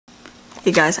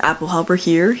Hey guys, Apple Helper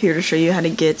here to show you how to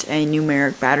get a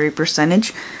numeric battery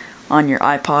percentage on your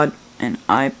iPod and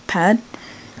iPad.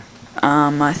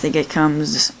 I think it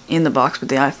comes in the box with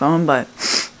the iPhone, but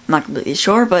I'm not completely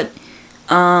sure. But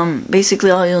basically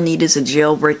all you'll need is a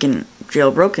jailbroken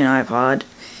iPod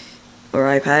or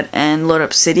iPad and load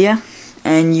up Cydia,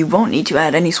 and you won't need to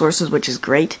add any sources, which is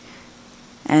great.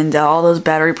 And all those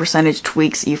battery percentage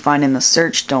tweaks that you find in the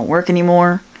search don't work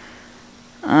anymore.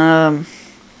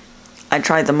 I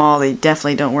tried them all, they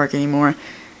definitely don't work anymore.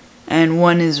 And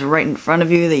one is right in front of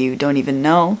you that you don't even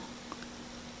know.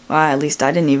 Well, at least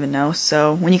I didn't even know.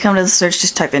 So when you come to the search,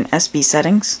 just type in SB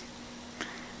settings.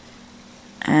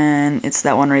 And it's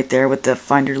that one right there with the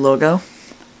Finder logo.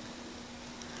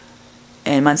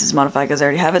 And mine says modify because I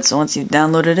already have it, so once you've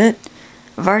downloaded it,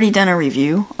 I've already done a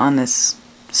review on this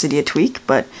Cydia tweak,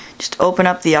 but just open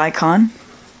up the icon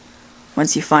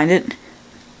once you find it.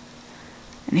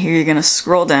 And here you're going to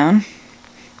scroll down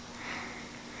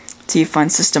till you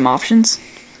find system options,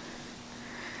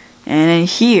 and in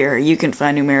here you can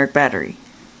find numeric battery,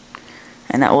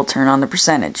 and that will turn on the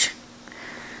percentage.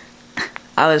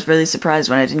 I was really surprised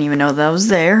when I didn't even know that was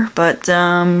there, but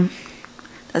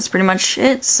that's pretty much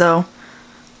it. So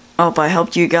I hope I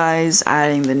helped you guys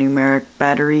adding the numeric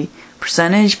battery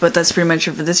percentage, but that's pretty much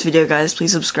it for this video, guys.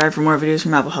 Please subscribe for more videos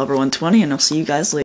from Apple Helper 120, and I'll see you guys later.